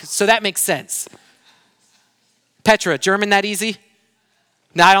drunk, so that makes sense. Petra, German that easy?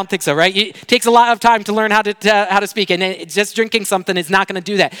 No, I don't think so, right? It takes a lot of time to learn how to speak, and just drinking something is not going to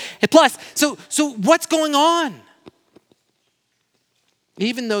do that. And plus, so what's going on?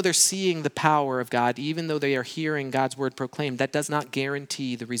 Even though they're seeing the power of God, even though they are hearing God's word proclaimed, that does not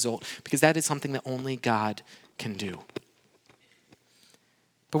guarantee the result, because that is something that only God can do.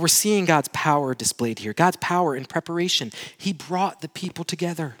 But we're seeing God's power displayed here. God's power in preparation. He brought the people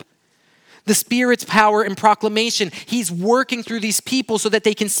together. The Spirit's power in proclamation. He's working through these people so that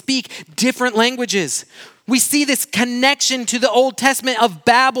they can speak different languages. We see this connection to the Old Testament of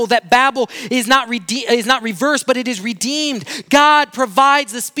Babel, that Babel is not reversed, but it is redeemed. God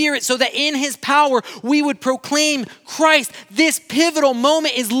provides the Spirit so that in his power we would proclaim Christ. This pivotal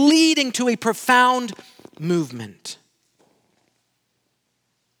moment is leading to a profound movement.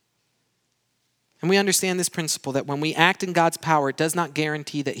 And we understand this principle that when we act in God's power, it does not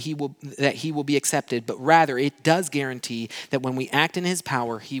guarantee that he will be accepted, but rather it does guarantee that when we act in his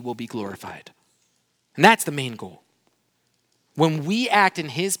power, he will be glorified. And that's the main goal. When we act in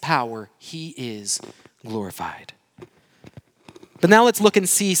his power, he is glorified. But now let's look and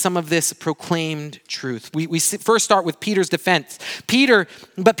see some of this proclaimed truth. We first start with Peter's defense. Peter,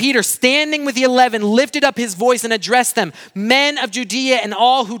 standing with the 11, lifted up his voice and addressed them. Men of Judea and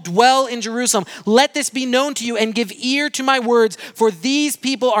all who dwell in Jerusalem, let this be known to you and give ear to my words, for these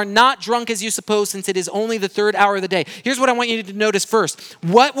people are not drunk as you suppose, since it is only the third hour of the day. Here's what I want you to notice first.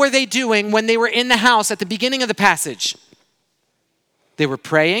 What were they doing when they were in the house at the beginning of the passage? They were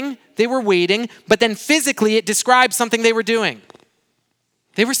praying, they were waiting, but then physically it describes something they were doing.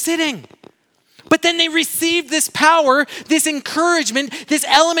 They were sitting. But then they received this power, this encouragement, this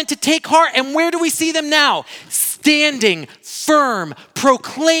element to take heart. And where do we see them now? Standing firm,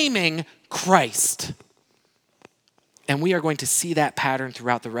 proclaiming Christ. And we are going to see that pattern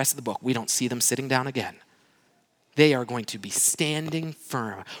throughout the rest of the book. We don't see them sitting down again. They are going to be standing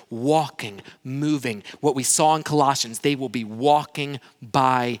firm, walking, moving. What we saw in Colossians, they will be walking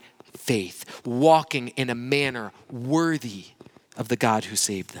by faith, walking in a manner worthy of the God who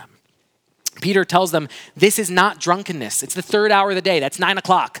saved them. Peter tells them, this is not drunkenness. It's the third hour of the day. That's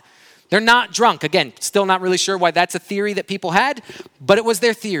 9:00. They're not drunk. Again, still not really sure why that's a theory that people had, but it was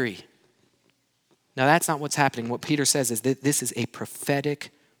their theory. Now, that's not what's happening. What Peter says is that this is a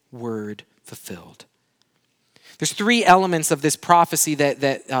prophetic word fulfilled. There's three elements of this prophecy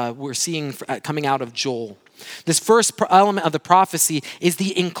that we're seeing coming out of Joel. This first element of the prophecy is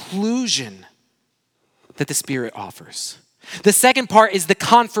the inclusion that the Spirit offers. The second part is the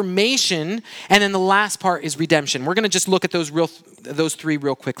confirmation, and then the last part is redemption. We're going to just look at those three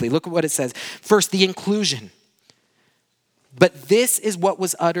real quickly. Look at what it says. First, the inclusion. But this is what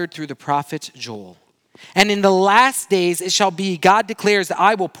was uttered through the prophet Joel. And in the last days it shall be, God declares, that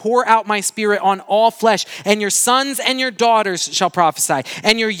I will pour out my Spirit on all flesh, and your sons and your daughters shall prophesy,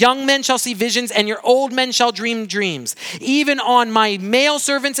 and your young men shall see visions, and your old men shall dream dreams. Even on my male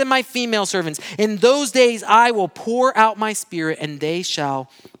servants and my female servants, in those days I will pour out my Spirit, and they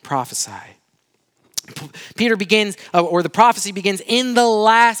shall prophesy. Peter begins, or the prophecy begins, in the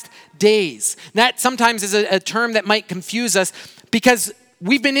last days. That sometimes is a term that might confuse us, because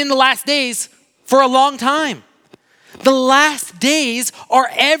we've been in the last days for a long time. The last days are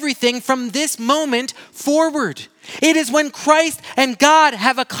everything from this moment forward. It is when Christ and God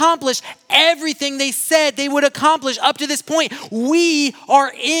have accomplished everything they said they would accomplish up to this point. We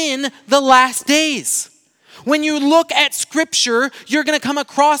are in the last days. When you look at Scripture, you're going to come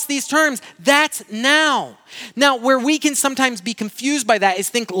across these terms. That's now. Now, where we can sometimes be confused by that is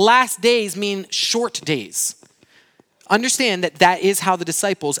think last days mean short days. Understand that that is how the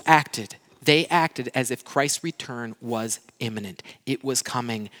disciples acted. They acted as if Christ's return was imminent. It was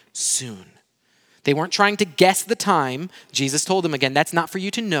coming soon. They weren't trying to guess the time. Jesus told them again, that's not for you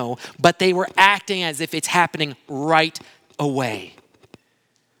to know, but they were acting as if it's happening right away.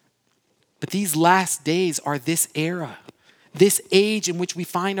 But these last days are this era, this age in which we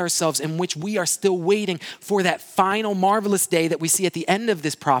find ourselves, in which we are still waiting for that final marvelous day that we see at the end of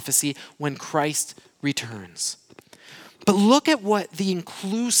this prophecy when Christ returns. But look at what the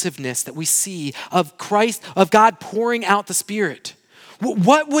inclusiveness that we see of Christ, of God pouring out the Spirit.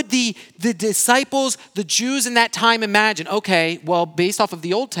 What would the disciples, the Jews in that time imagine? Okay, well, based off of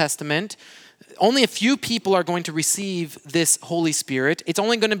the Old Testament, only a few people are going to receive this Holy Spirit. It's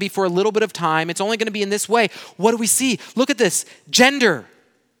only going to be for a little bit of time. It's only going to be in this way. What do we see? Look at this. Gender,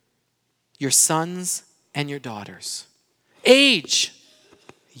 your sons and your daughters. Age,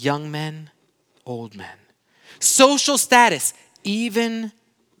 young men, old men. Social status, even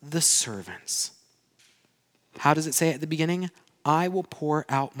the servants. How does it say at the beginning? I will pour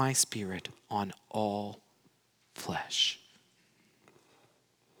out my Spirit on all flesh.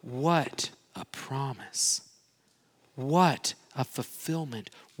 What a promise. What a fulfillment.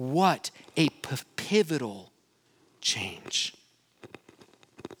 What a pivotal change.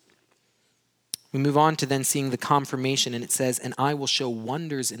 We move on to then seeing the confirmation, and it says, "And I will show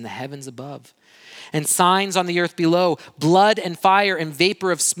wonders in the heavens above, and signs on the earth below, blood and fire and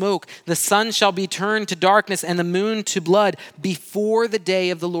vapor of smoke. The sun shall be turned to darkness and the moon to blood before the day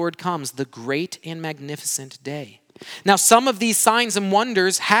of the Lord comes, the great and magnificent day." Now, some of these signs and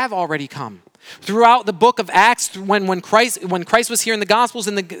wonders have already come. Throughout the book of Acts, when Christ was here in the Gospels,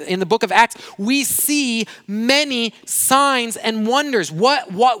 in the book of Acts, we see many signs and wonders.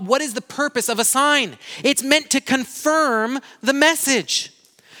 What is the purpose of a sign? It's meant to confirm the message.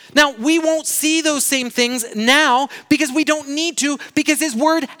 Now, we won't see those same things now because we don't need to, because his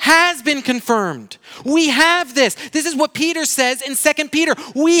word has been confirmed. We have this. This is what Peter says in 2 Peter.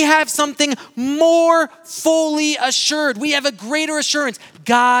 We have something more fully assured. We have a greater assurance,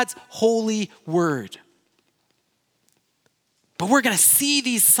 God's holy word. But we're going to see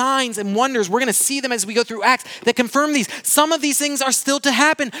these signs and wonders. We're going to see them as we go through Acts that confirm these. Some of these things are still to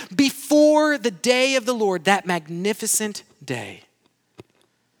happen before the day of the Lord, that magnificent day.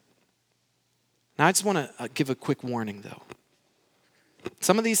 Now, I just want to give a quick warning, though.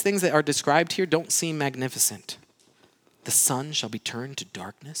 Some of these things that are described here don't seem magnificent. The sun shall be turned to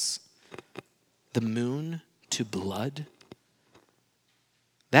darkness, the moon to blood.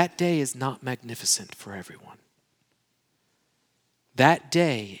 That day is not magnificent for everyone. That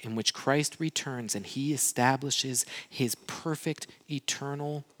day in which Christ returns and he establishes his perfect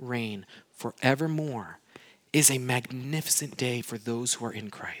eternal reign forevermore is a magnificent day for those who are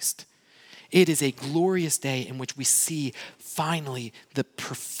in Christ. It is a glorious day in which we see finally the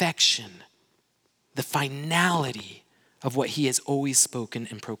perfection, the finality of what he has always spoken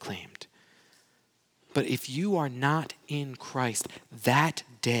and proclaimed. But if you are not in Christ, that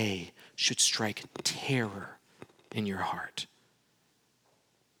day should strike terror in your heart.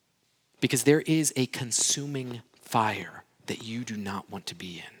 Because there is a consuming fire that you do not want to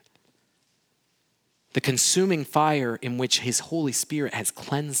be in. The consuming fire in which his Holy Spirit has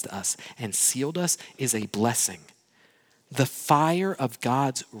cleansed us and sealed us is a blessing. The fire of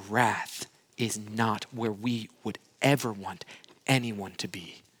God's wrath is not where we would ever want anyone to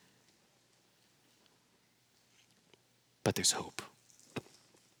be. But there's hope.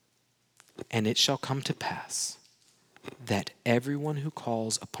 And it shall come to pass that everyone who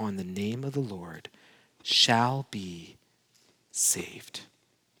calls upon the name of the Lord shall be saved.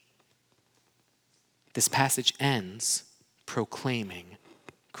 This passage ends proclaiming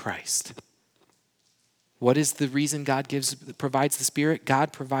Christ. What is the reason God provides the Spirit?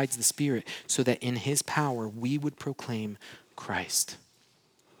 God provides the Spirit so that in his power we would proclaim Christ.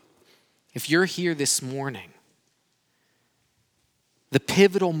 If you're here this morning, the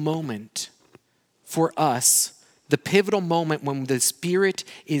pivotal moment for us, the pivotal moment when the Spirit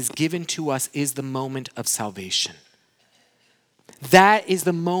is given to us is the moment of salvation. That is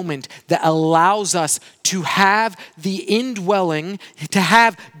the moment that allows us to have the indwelling, to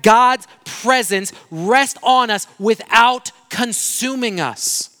have God's presence rest on us without consuming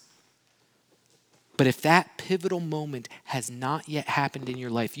us. But if that pivotal moment has not yet happened in your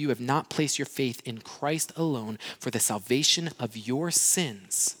life, you have not placed your faith in Christ alone for the salvation of your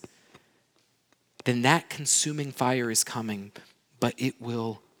sins, then that consuming fire is coming, but it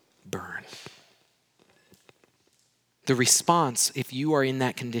will burn. The response, if you are in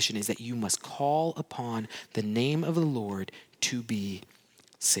that condition, is that you must call upon the name of the Lord to be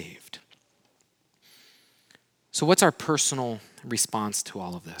saved. So what's our personal response to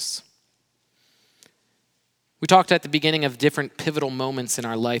all of this? We talked at the beginning of different pivotal moments in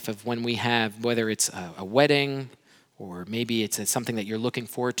our life of when we have, whether it's a wedding or maybe it's something that you're looking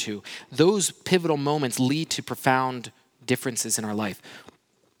forward to. Those pivotal moments lead to profound differences in our life.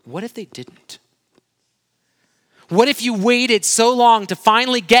 What if they didn't? What if you waited so long to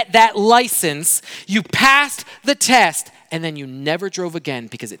finally get that license, you passed the test, and then you never drove again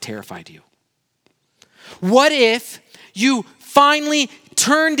because it terrified you? What if you finally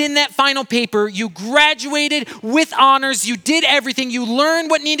turned in that final paper, you graduated with honors, you did everything, you learned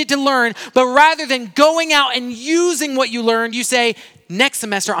what needed to learn, but rather than going out and using what you learned, you say, next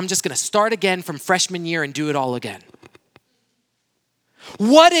semester, I'm just going to start again from freshman year and do it all again?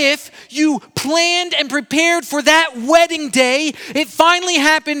 What if you planned and prepared for that wedding day, it finally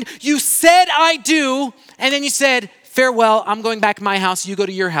happened, you said I do, and then you said, farewell, I'm going back to my house, you go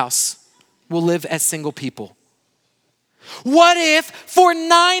to your house. We'll live as single people. What if for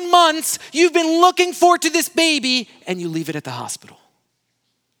 9 months you've been looking forward to this baby and you leave it at the hospital?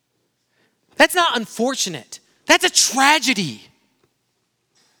 That's not unfortunate. That's a tragedy.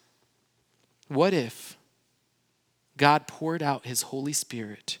 What if God poured out his Holy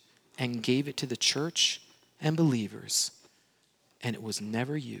Spirit and gave it to the church and believers, and it was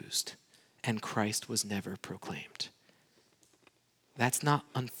never used, and Christ was never proclaimed. That's not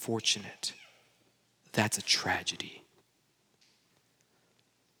unfortunate. That's a tragedy.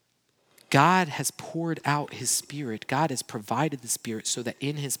 God has poured out his Spirit. God has provided the Spirit so that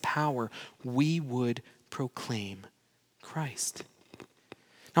in his power we would proclaim Christ.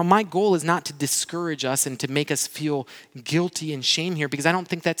 Now, my goal is not to discourage us and to make us feel guilty and shame here, because I don't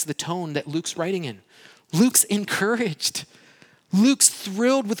think that's the tone that Luke's writing in. Luke's encouraged. Luke's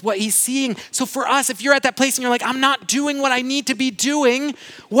thrilled with what he's seeing. So for us, if you're at that place and you're like, I'm not doing what I need to be doing,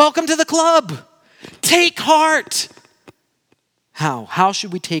 welcome to the club. Take heart. How? How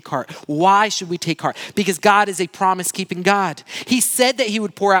should we take heart? Why should we take heart? Because God is a promise-keeping God. He said that he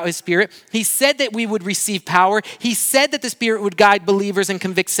would pour out his Spirit. He said that we would receive power. He said that the Spirit would guide believers and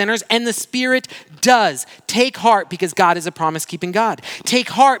convict sinners, and the Spirit does. Take heart because God is a promise-keeping God. Take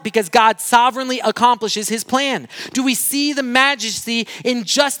heart because God sovereignly accomplishes his plan. Do we see the majesty in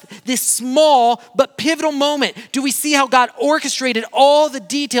just this small but pivotal moment? Do we see how God orchestrated all the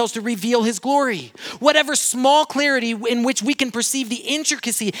details to reveal his glory? Whatever small clarity in which we can perceive the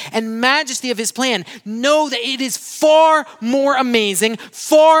intricacy and majesty of his plan, know that it is far more amazing,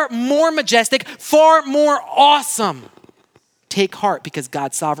 far more majestic, far more awesome. Take heart because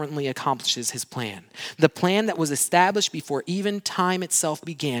God sovereignly accomplishes his plan. The plan that was established before even time itself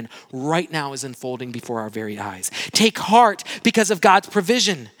began right now is unfolding before our very eyes. Take heart because of God's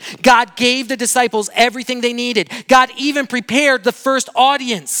provision. God gave the disciples everything they needed. God even prepared the first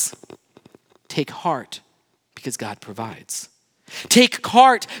audience. Take heart because God provides. Take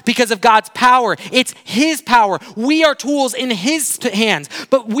heart because of God's power. It's his power. We are tools in his hands,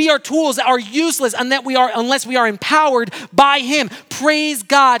 but we are tools that are useless unless we are empowered by him. Praise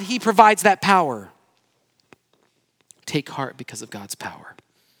God, he provides that power. Take heart because of God's power.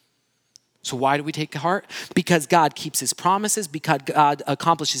 So why do we take heart? Because God keeps his promises, because God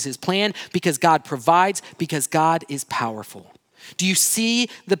accomplishes his plan, because God provides, because God is powerful. Do you see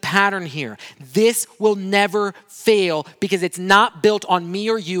the pattern here? This will never fail because it's not built on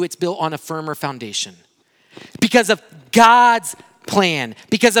me or you, it's built on a firmer foundation. Because of God's plan,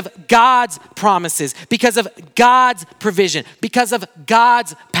 because of God's promises, because of God's provision, because of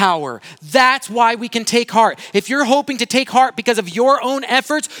God's power. That's why we can take heart. If you're hoping to take heart because of your own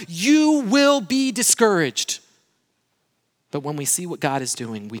efforts, you will be discouraged. But when we see what God is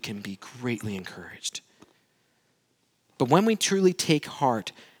doing, we can be greatly encouraged. But when we truly take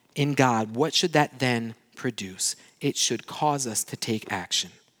heart in God, what should that then produce? It should cause us to take action.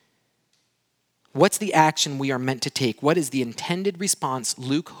 What's the action we are meant to take? What is the intended response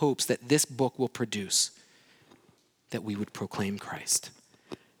Luke hopes that this book will produce? That we would proclaim Christ.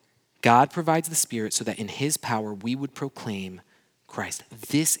 God provides the Spirit so that in his power we would proclaim Christ.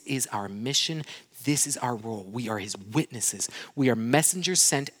 This is our mission. This is our role. We are his witnesses. We are messengers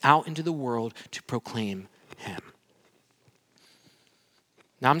sent out into the world to proclaim him.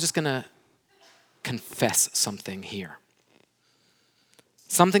 Now I'm just going to confess something here.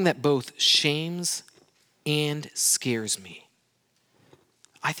 Something that both shames and scares me.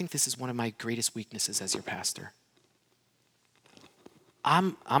 I think this is one of my greatest weaknesses as your pastor.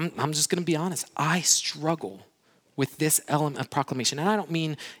 I'm just going to be honest. I struggle with this element of proclamation. And I don't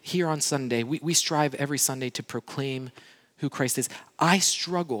mean here on Sunday. We strive every Sunday to proclaim who Christ is. I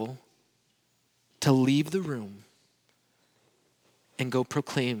struggle to leave the room and go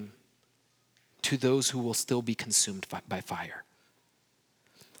proclaim to those who will still be consumed by fire.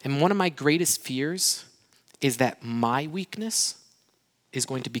 And one of my greatest fears is that my weakness is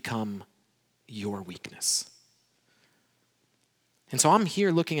going to become your weakness. And so I'm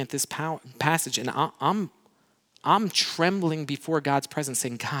here looking at this passage, and I'm trembling before God's presence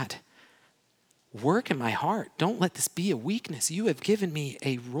saying, God, work in my heart. Don't let this be a weakness. You have given me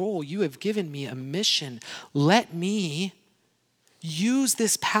a role. You have given me a mission. Let me use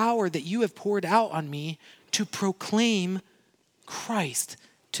this power that you have poured out on me to proclaim Christ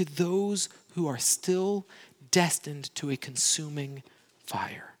to those who are still destined to a consuming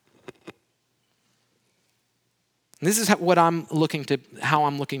fire. And this is how I'm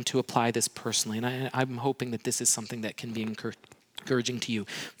looking to apply this personally, and I'm hoping that this is something that can be encouraging to you.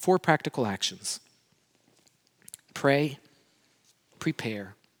 4 practical actions. Pray,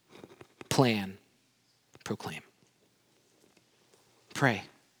 prepare, plan, proclaim. Pray.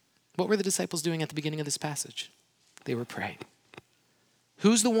 What were the disciples doing at the beginning of this passage? They were praying.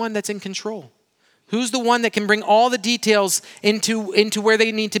 Who's the one that's in control? Who's the one that can bring all the details into where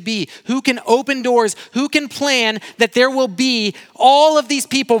they need to be? Who can open doors? Who can plan that there will be all of these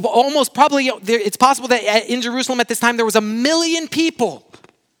people, almost probably, it's possible that in Jerusalem at this time there was 1 million people.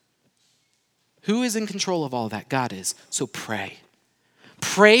 Who is in control of all of that? God is. So pray.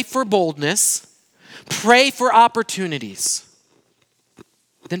 pray for boldness, pray for opportunities,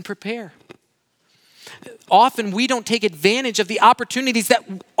 then prepare. Often we don't take advantage of the opportunities that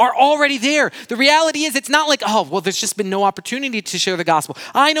are already there. The reality is it's not like, oh, well, there's just been no opportunity to share the gospel.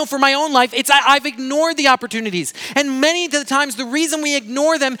 I know for my own life, I've ignored the opportunities. And many of the times the reason we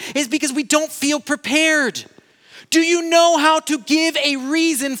ignore them is because we don't feel prepared. Do you know how to give a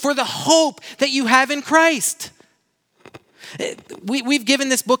reason for the hope that you have in Christ? We've given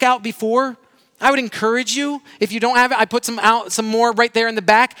this book out before. I would encourage you, if you don't have it, I put some more right there in the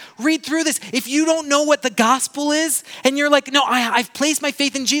back. Read through this. If you don't know what the gospel is, and you're like, no, I've placed my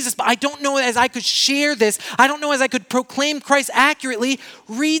faith in Jesus, but I don't know as I could share this. I don't know as I could proclaim Christ accurately.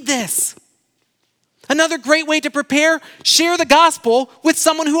 Read this. Another great way to prepare, share the gospel with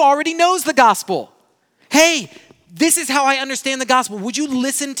someone who already knows the gospel. Hey, this is how I understand the gospel. Would you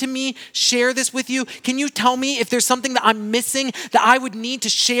listen to me share this with you? Can you tell me if there's something that I'm missing that I would need to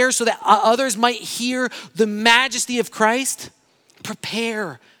share so that others might hear the majesty of Christ?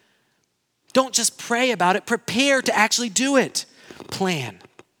 Prepare. Don't just pray about it. Prepare to actually do it. Plan.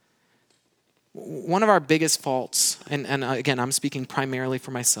 One of our biggest faults, and again, I'm speaking primarily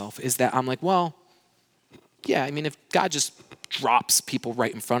for myself, is that I'm like, well, yeah, I mean, if God just drops people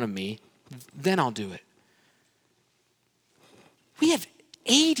right in front of me, then I'll do it. We have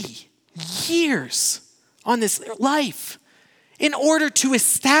 80 years on this life in order to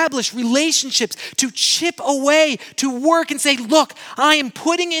establish relationships, to chip away, to work and say, look, I am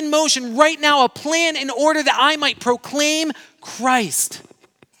putting in motion right now a plan in order that I might proclaim Christ.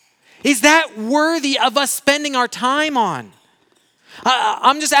 Is that worthy of us spending our time on?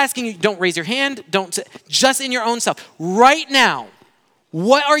 I'm just asking you, don't raise your hand, just in your own self. Right now,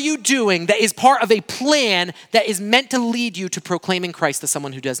 what are you doing that is part of a plan that is meant to lead you to proclaiming Christ to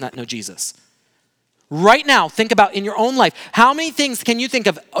someone who does not know Jesus? Right now, think about in your own life. How many things can you think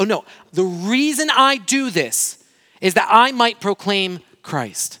of? Oh no, the reason I do this is that I might proclaim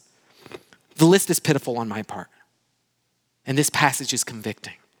Christ. The list is pitiful on my part. And this passage is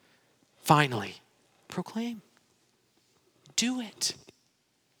convicting. Finally, proclaim. Do it.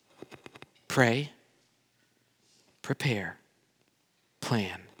 Pray. Prepare.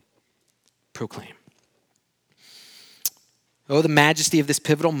 Plan, proclaim. Oh, the majesty of this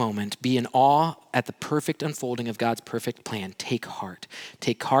pivotal moment. Be in awe at the perfect unfolding of God's perfect plan. Take heart.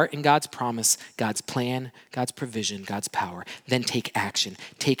 Take heart in God's promise, God's plan, God's provision, God's power. Then take action.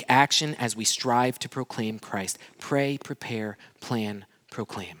 Take action as we strive to proclaim Christ. Pray, prepare, plan,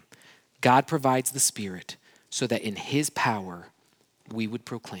 proclaim. God provides the Spirit so that in his power we would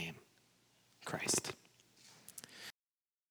proclaim Christ.